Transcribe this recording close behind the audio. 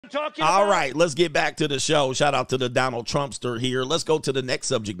All right, let's get back to the show. Shout out to the Donald Trumpster here. Let's go to the next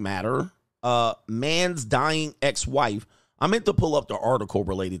subject matter. Man's dying ex-wife. I meant to pull up the article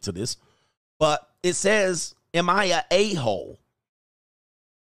related to this, but it says, am I a a-hole?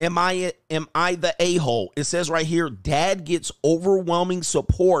 Am I the a-hole? It says right here, dad gets overwhelming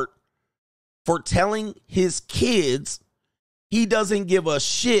support for telling his kids he doesn't give a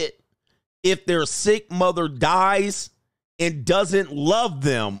shit if their sick mother dies and doesn't love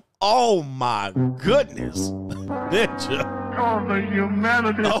them. Oh my goodness. Ninja. Oh, the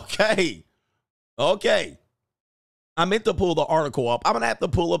humanity. Okay. I meant to pull the article up. I'm going to have to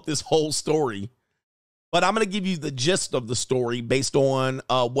pull up this whole story, but I'm going to give you the gist of the story based on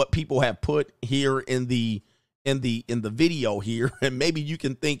what people have put here in the video here. And maybe you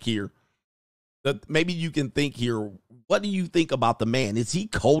can think here. What do you think about the man? Is he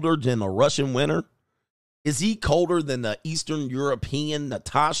colder than a Russian winter? Is he colder than the Eastern European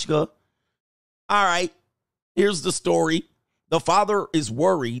Natasha? All right, here's the story. The father is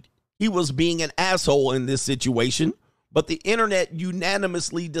worried he was being an asshole in this situation, but the internet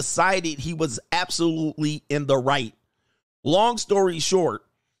unanimously decided he was absolutely in the right. Long story short,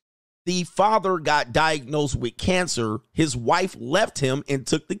 the father got diagnosed with cancer. His wife left him and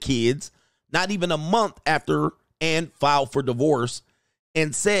took the kids not even a month after and filed for divorce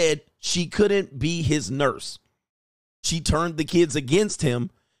and said she couldn't be his nurse. She turned the kids against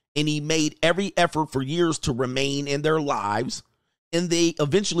him, and he made every effort for years to remain in their lives, and they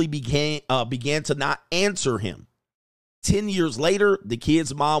eventually began to not answer him. 10 years later, the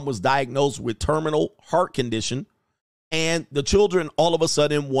kid's mom was diagnosed with terminal heart condition, and the children all of a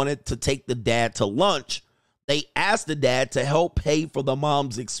sudden wanted to take the dad to lunch. They asked the dad to help pay for the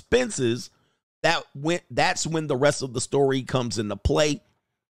mom's expenses. That's when the rest of the story comes into play.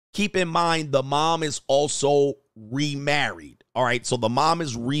 Keep in mind, the mom is also remarried. All right, so the mom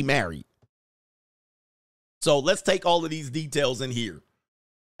is remarried. So let's take all of these details in here.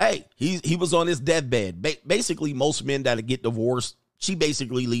 Hey, he was on his deathbed. Basically, most men that get divorced, she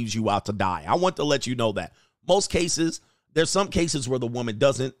basically leaves you out to die. I want to let you know that. Most cases, there's some cases where the woman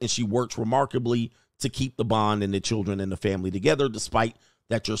doesn't, and she works remarkably to keep the bond and the children and the family together, despite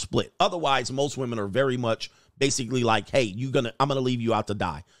that you're split. Otherwise, most women are very much basically like, hey, I'm gonna leave you out to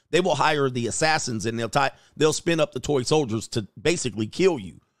die. They will hire the assassins, and they'll spin up the toy soldiers to basically kill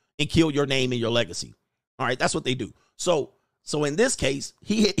you and kill your name and your legacy. All right, that's what they do. So in this case,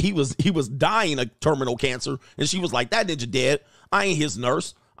 he was dying of terminal cancer, and she was like, that ninja dead. I ain't his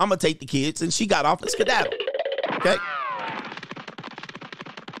nurse. I'm gonna take the kids, and she got off and skedaddle. Okay.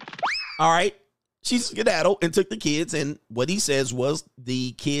 All right. She skedaddled and took the kids, and what he says was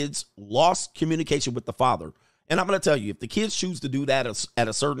the kids lost communication with the father. And I'm going to tell you, if the kids choose to do that at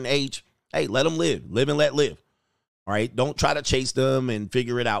a certain age, hey, let them live and let live. All right. Don't try to chase them and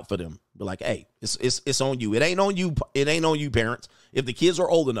figure it out for them. Be like, hey, it's on you. It ain't on you. It ain't on you, parents. If the kids are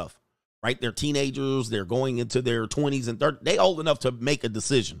old enough, right? They're teenagers. They're going into their 20s and 30s. They old enough to make a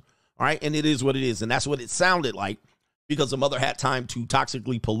decision. All right. And it is what it is. And that's what it sounded like, because the mother had time to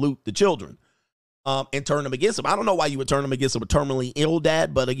toxically pollute the children and turn them against them. I don't know why you would turn them against a terminally ill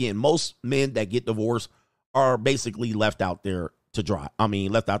dad. But again, most men that get divorced are basically left out there to die.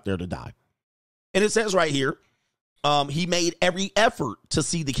 And it says right here, he made every effort to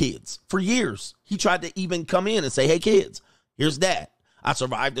see the kids for years. He tried to even come in and say, hey, kids, here's dad. I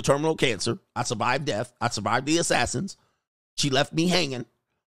survived the terminal cancer. I survived death. I survived the assassins. She left me hanging,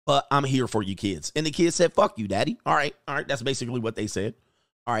 but I'm here for you kids. And the kids said, fuck you, daddy. All right. That's basically what they said.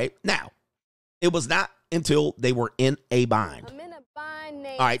 All right. Now, it was not until they were in a bind. I'm in a bind,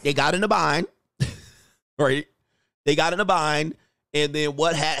 Nate. All right. They got in a bind. Right. They got in a bind. And then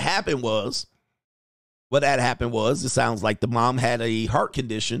what had happened was, it sounds like the mom had a heart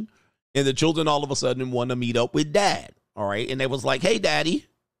condition, and the children all of a sudden want to meet up with dad. All right. And they was like, hey, daddy.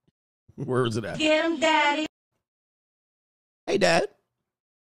 Where is it at? Get him, daddy. Hey, dad.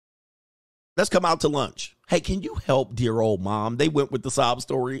 Let's come out to lunch. Hey, can you help dear old mom? They went with the sob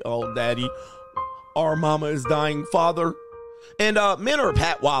story. Oh, daddy, our mama is dying, father. And men are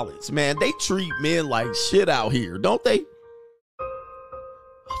Pat Wallets, man. They treat men like shit out here, don't they?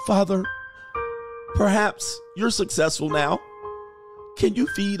 Father, perhaps you're successful now. Can you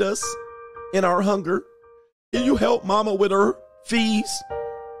feed us in our hunger? Can you help mama with her fees?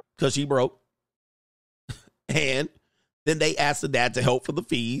 Because she broke. And then they asked the dad to help for the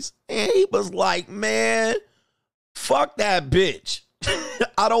fees. And he was like, man, fuck that bitch.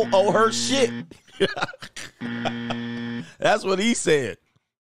 I don't owe her shit. That's what he said.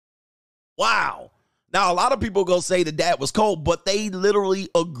 Wow. Now, a lot of people go say the dad was cold, but they literally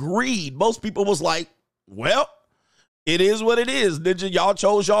agreed. Most people was like, well, It is what it is, Ninja. Y'all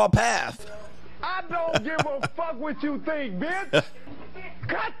chose y'all path. I don't give a fuck what you think, bitch.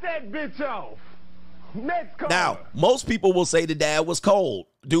 Cut that bitch off. Next call. Now, most people will say the dad was cold.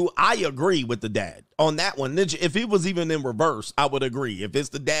 Do I agree with the dad on that one? Ninja, if it was even in reverse, I would agree. If it's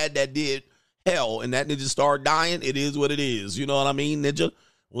the dad that did hell and that ninja started dying, it is what it is. You know what I mean, Ninja?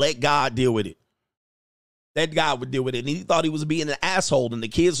 Let God deal with it. That guy would deal with it. And he thought he was being an asshole, and the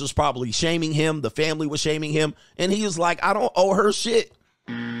kids was probably shaming him. The family was shaming him. And he was like, I don't owe her shit.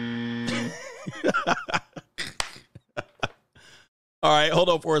 All right, hold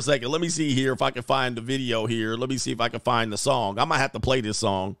on for a second. Let me see here if I can find the video here. Let me see if I can find the song. I might have to play this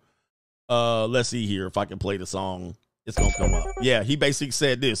song. Let's see here if I can play the song. It's going to come up. Yeah, he basically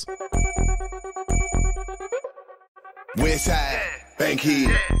said this. Westside,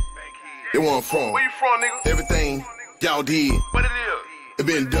 Bankhead. They where I'm from. Where you from, nigga? Everything y'all did, What it it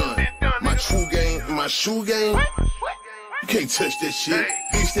been done. My true game, my shoe game. You can't touch that shit.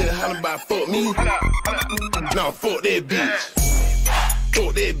 Bitch said hollering about fuck me. Nah, fuck that bitch.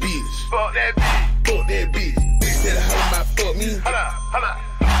 Fuck that bitch. Fuck that bitch. Fuck that bitch. Bitch said hollering about fuck me. Hold up.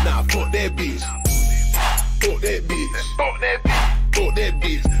 Nah, fuck that bitch. Fuck that bitch. Fuck that bitch. Fuck that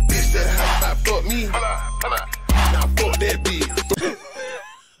bitch. Bitch said hollering about fuck me. Hold up. Nah, fuck that bitch.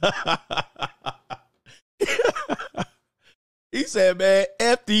 He said, man,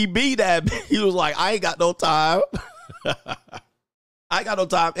 FDB that. He was like, I ain't got no time. I ain't got no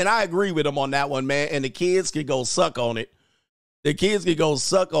time. And I agree with him on that one, man. And the kids can go suck on it. The kids can go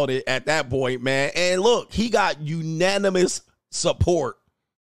suck on it at that point, man. And look, he got unanimous support.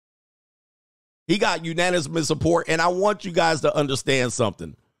 He got unanimous support. And I want you guys to understand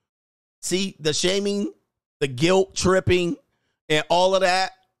something. See, the shaming, the guilt tripping, and all of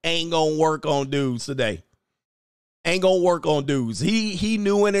that ain't gonna work on dudes today. Ain't gonna work on dudes. He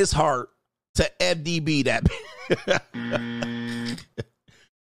knew in his heart to FDB that.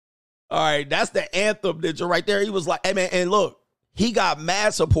 All right, that's the anthem, Ninja, right there. He was like, hey, man, and look, he got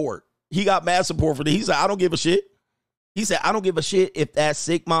mad support. He got mad support for this. He said, I don't give a shit. He said, I don't give a shit if that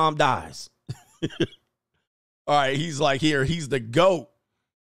sick mom dies. All right, he's like, here, he's the GOAT.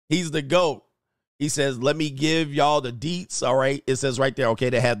 He's the GOAT. He says, let me give y'all the deets. All right, it says right there, okay,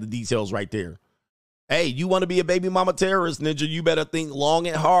 they have the details right there. Hey, you want to be a baby mama terrorist, Ninja, you better think long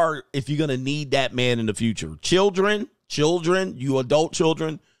and hard if you're going to need that man in the future. Children, you adult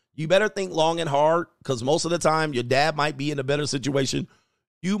children, you better think long and hard, because most of the time your dad might be in a better situation.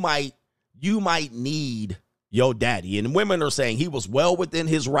 You might need your daddy. And women are saying he was well within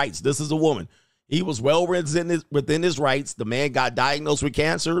his rights. This is a woman. He was well within his rights. The man got diagnosed with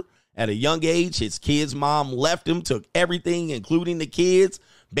cancer at a young age. His kid's mom left him, took everything, including the kids,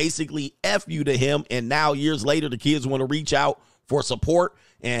 basically F you to him. And now years later, the kids want to reach out for support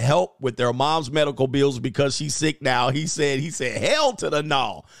and help with their mom's medical bills because she's sick now. He said, hell to the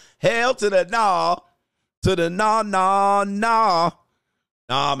nah. Hell to the nah. To the nah.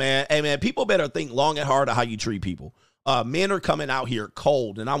 Nah, man. Hey, man, people better think long and hard of how you treat people. Men are coming out here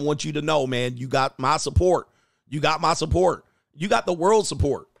cold, and I want you to know, man, you got my support. You got my support. You got the world's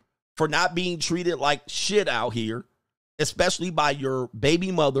support for not being treated like shit out here, especially by your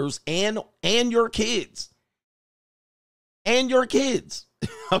baby mothers and your kids. And your kids.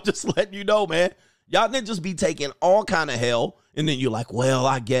 I'm just letting you know, man. Y'all didn't just be taking all kind of hell, and then you're like, well,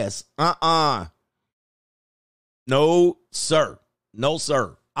 I guess. No, sir. No,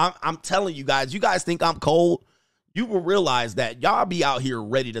 sir. I'm telling you guys think I'm cold. You will realize that y'all be out here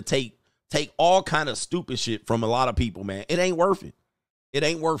ready to take all kind of stupid shit from a lot of people, man. It ain't worth it. It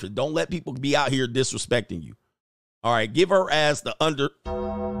ain't worth it. Don't let people be out here disrespecting you. All right, give her ass the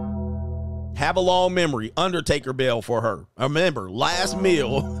have a long memory Undertaker bell for her. Remember, last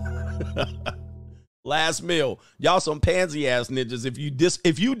meal. Last meal. Y'all some pansy ass ninjas.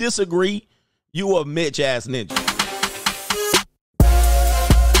 If you disagree, you a Mitch ass ninja.